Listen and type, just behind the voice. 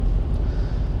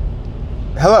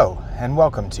Hello, and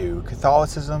welcome to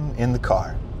Catholicism in the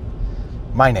Car.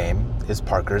 My name is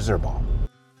Parker Zerbal.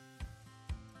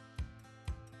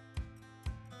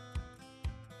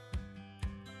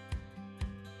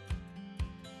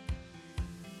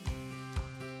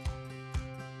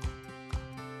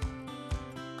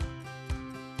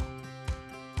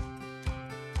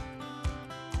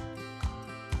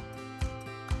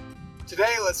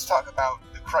 Today, let's talk about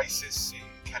the crisis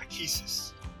in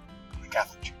Catechesis in the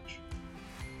Catholic Church.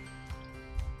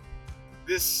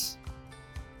 This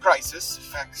crisis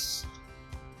affects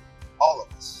all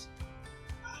of us.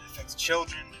 It affects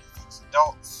children, it affects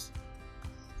adults,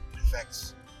 it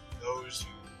affects those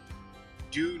who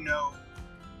do know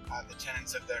the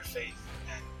tenets of their faith,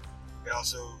 and it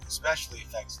also especially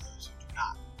affects those who do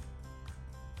not.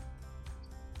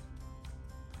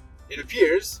 It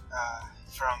appears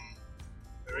from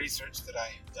the research that I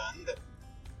have done that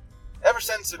ever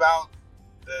since about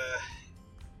the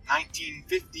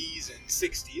 1950s and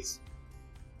 60s,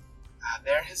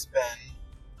 there has been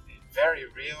a very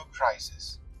real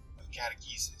crisis of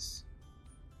catechesis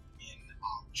in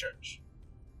our church.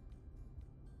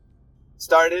 It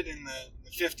started in the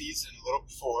 50s and a little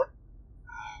before,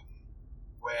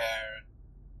 where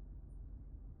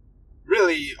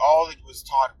really all it was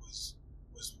taught was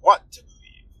what to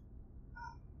believe.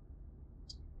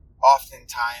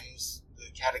 Oftentimes,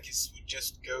 the catechists would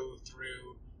just go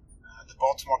through the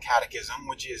Baltimore Catechism,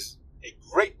 which is a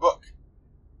great book,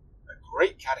 a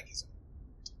great catechism.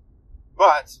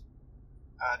 But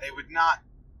they would not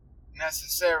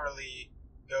necessarily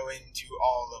go into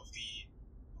all of the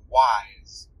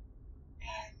whys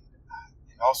and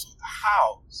also the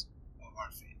hows of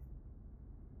our faith.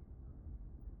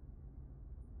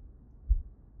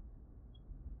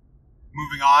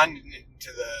 Moving on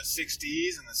into the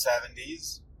 60s and the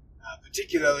 70s,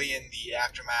 particularly in the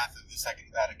aftermath of the Second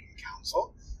Vatican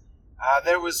Council,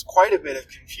 there was quite a bit of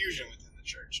confusion within the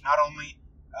Church, not only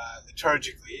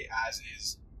liturgically, as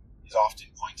is often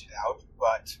pointed out,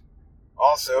 but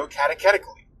also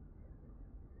catechetically.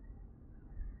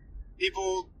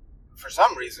 People, for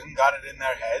some reason, got it in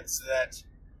their heads that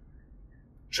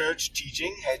church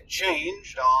teaching had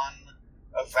changed on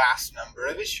a vast number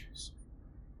of issues.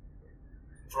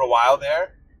 For a while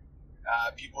there,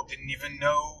 people didn't even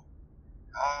know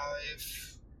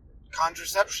if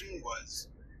contraception was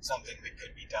something that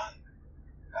could be done,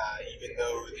 even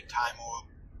though the time-old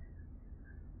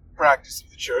practice of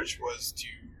the church was to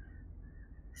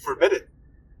forbid it.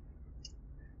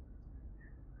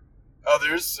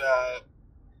 Others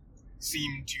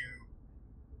seem to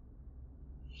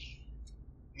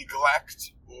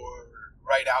neglect or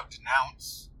right out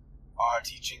denounce our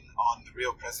teaching on the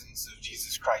real presence of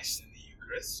Jesus Christ in the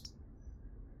Eucharist.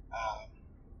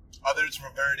 Others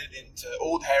reverted into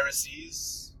old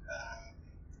heresies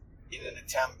in an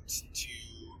attempt to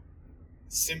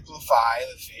simplify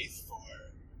the faith for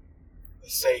the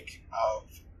sake of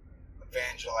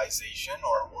evangelization,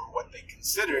 or what they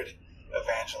considered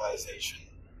evangelization.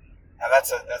 Now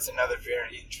that's another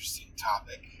very interesting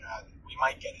topic that we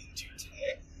might get into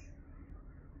today.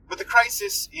 But the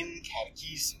crisis in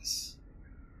catechesis,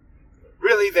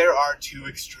 really there are two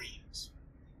extremes.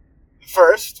 The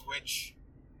first, which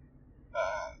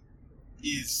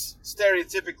is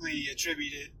stereotypically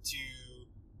attributed to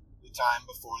the time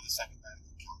before the Second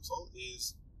Vatican Council,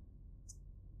 is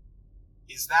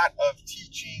that of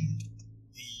teaching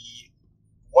the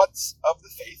what's of the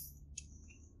faith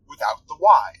without the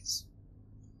whys.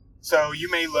 So you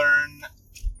may learn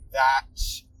that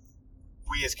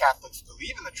we as Catholics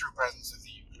believe in the true presence of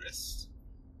the Eucharist,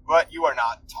 but you are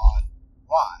not taught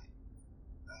why.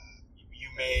 You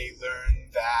may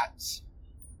learn that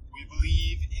we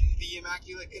believe in the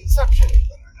Immaculate Conception,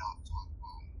 but are not taught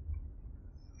why.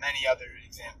 Many other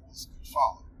examples could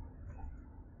follow.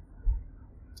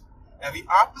 Now, the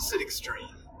opposite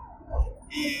extreme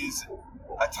is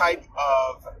a type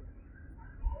of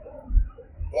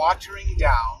watering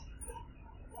down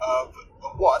of the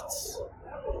what's,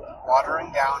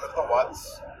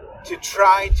 to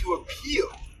try to appeal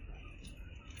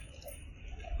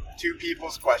to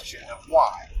people's question of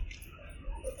why.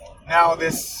 Now,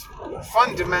 this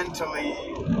fundamentally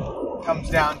comes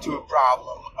down to a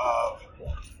problem of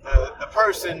the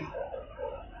person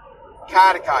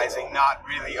catechizing not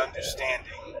really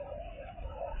understanding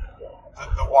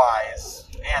the whys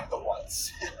and the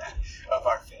whats of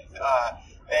our faith.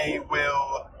 They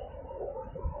will,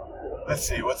 let's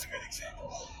see, what's a good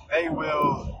example? They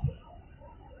will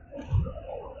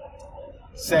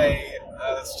say,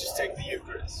 let's just take the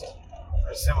Eucharist for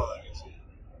a similar example.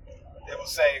 they will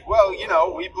say, well,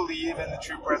 we believe in the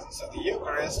true presence of the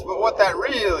Eucharist, but what that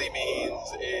really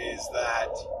means is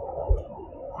that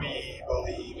we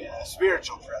believe in a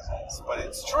spiritual presence. But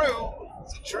it's true.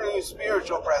 It's a true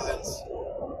spiritual presence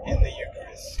in the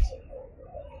Eucharist.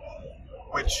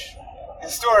 Which,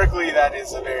 historically, that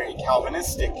is a very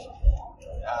Calvinistic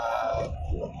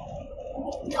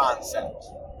concept.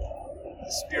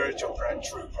 The spiritual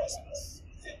true presence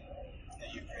within the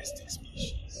Eucharistic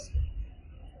species.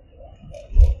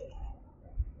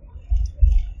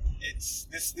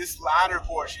 This latter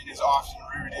portion is often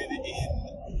rooted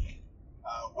in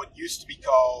what used to be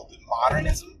called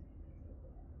modernism,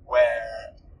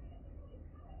 where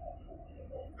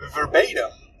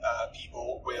verbatim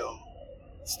people will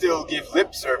still give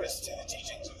lip service to the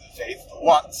teachings of the faith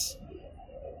once,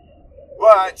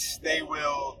 but they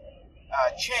will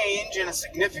change in a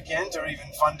significant or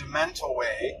even fundamental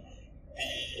way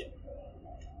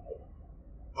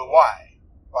the why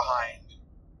behind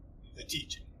the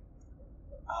teaching.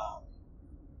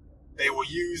 They will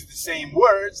use the same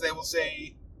words. They will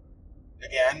say,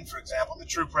 again, for example, the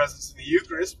true presence of the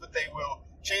Eucharist, but they will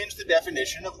change the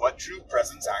definition of what true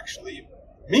presence actually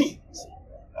means.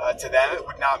 To them, it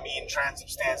would not mean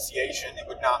transubstantiation. It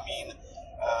would not mean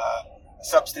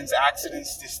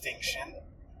substance-accidents distinction.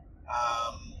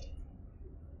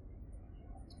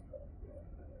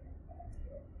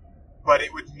 But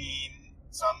it would mean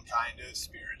some kind of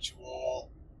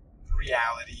spiritual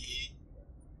reality,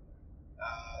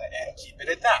 and keep it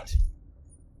at that.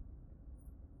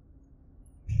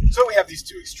 So we have these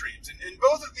two extremes, and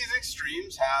both of these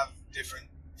extremes have different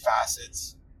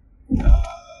facets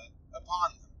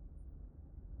upon them.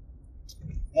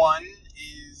 One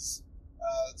is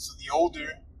the old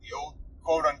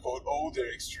quote-unquote older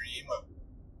extreme of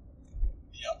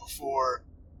before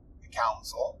the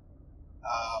council.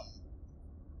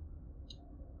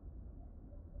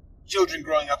 Children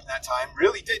growing up in that time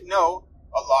really did know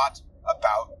a lot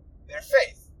about their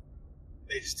faith.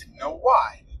 They just didn't know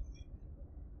why.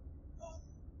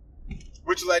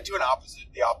 Which led to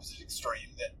the opposite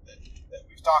extreme that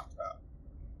we've talked about.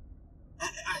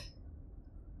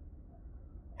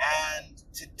 And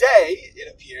today,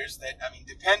 it appears that,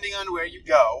 depending on where you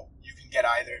go, you can get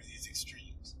either of these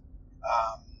extremes.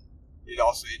 It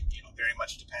also, very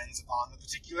much depends upon the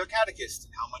particular catechist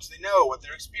and how much they know, what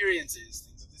their experience is,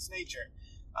 things of this nature.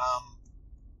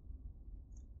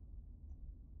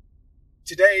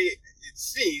 Today, it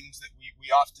seems that we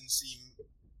often seem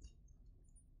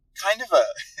kind of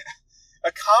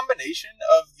a combination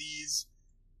of these,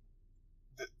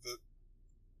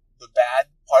 the bad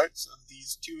parts of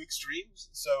these two extremes.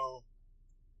 So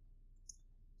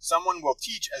someone will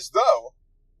teach as though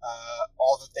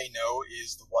all that they know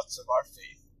is the what's of our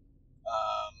faith,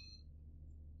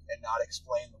 and not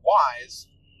explain the whys.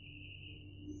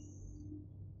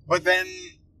 But then,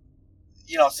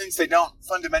 since they don't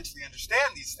fundamentally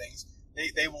understand these things,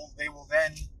 they will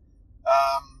then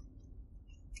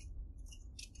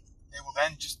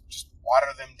just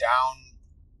water them down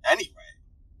anyway.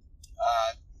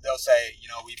 They'll say,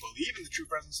 we believe in the true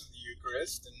presence of the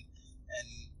Eucharist and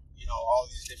all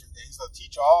these different things. They'll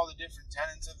teach all the different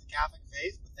tenets of the Catholic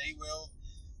faith, but they will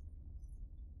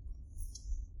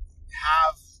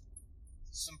have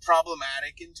some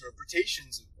problematic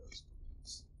interpretations of those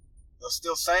beliefs. They'll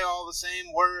still say all the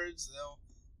same words. They'll,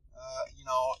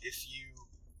 if you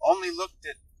only looked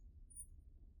at,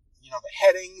 the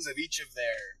headings of each of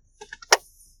their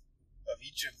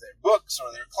books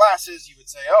or their classes, you would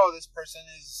say, oh, this person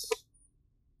is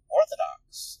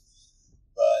Orthodox.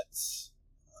 But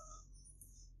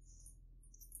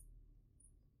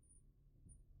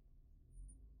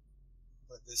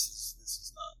this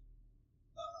is not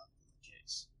the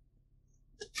case.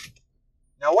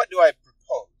 Now, what do I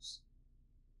propose?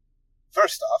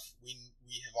 First off, we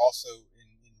have also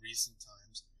in recent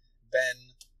times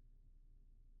been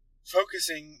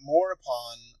focusing more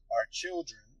upon our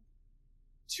children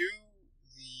to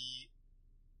the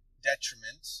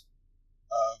detriment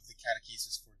of the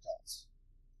Catechesis for adults.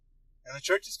 And the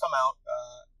church has come out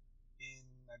in,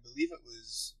 I believe it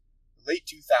was the late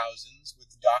 2000s,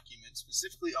 with documents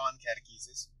specifically on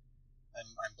catechesis.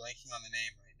 I'm blanking on the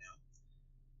name right now.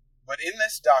 But in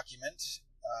this document,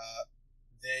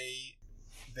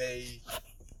 they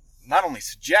not only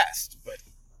suggest,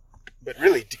 but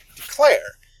really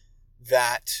declare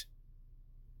that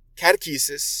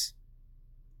catechesis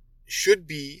should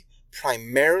be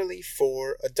primarily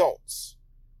for adults.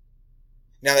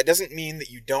 Now, that doesn't mean that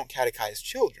you don't catechize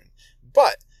children,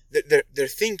 but they're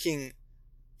thinking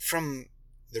from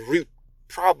the root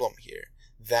problem here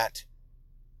that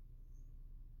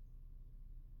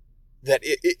that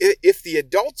if the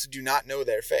adults do not know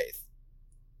their faith,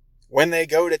 when they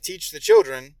go to teach the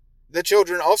children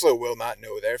also will not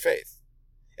know their faith.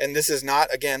 And this is not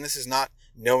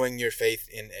knowing your faith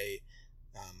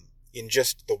in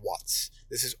just the whats.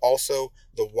 This is also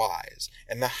the whys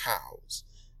and the hows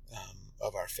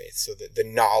of our faith. So that the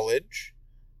knowledge,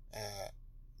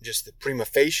 just the prima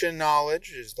facie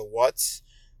knowledge is the whats,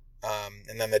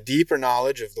 and then the deeper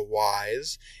knowledge of the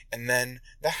whys, and then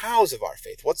the hows of our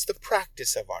faith. What's the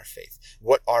practice of our faith?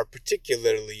 What are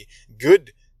particularly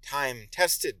good,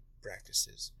 time-tested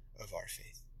practices of our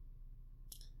faith?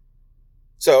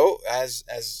 So, as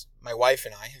my wife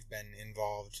and I have been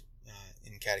involved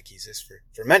in catechesis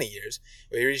for many years,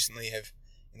 we recently have,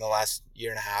 in the last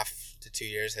year and a half to 2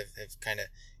 years, have kind of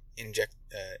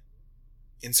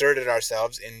inserted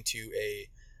ourselves into a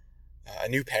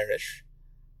new parish.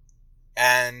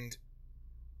 And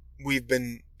we've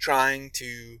been trying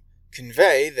to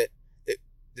convey that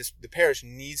the parish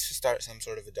needs to start some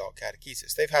sort of adult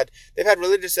catechesis. They've had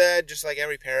religious ed, just like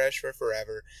every parish, for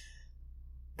forever,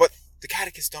 but the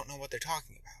catechists don't know what they're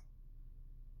talking about,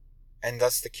 and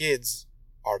thus the kids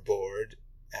are bored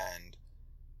and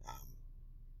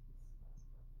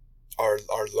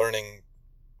are learning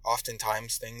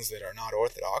oftentimes things that are not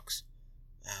orthodox.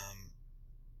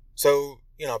 So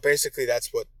basically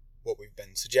that's what we've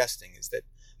been suggesting, is that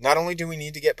not only do we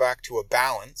need to get back to a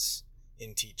balance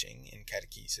in teaching, in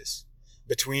catechesis,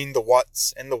 between the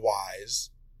whats and the whys,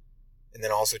 and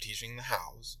then also teaching the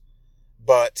hows,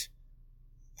 but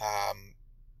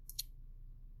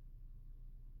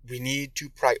we need to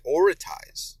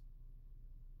prioritize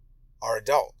our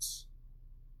adults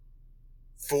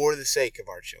for the sake of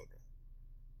our children.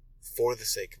 For the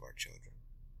sake of our children.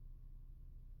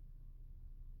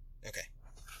 Okay.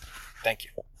 Thank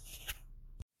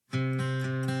you.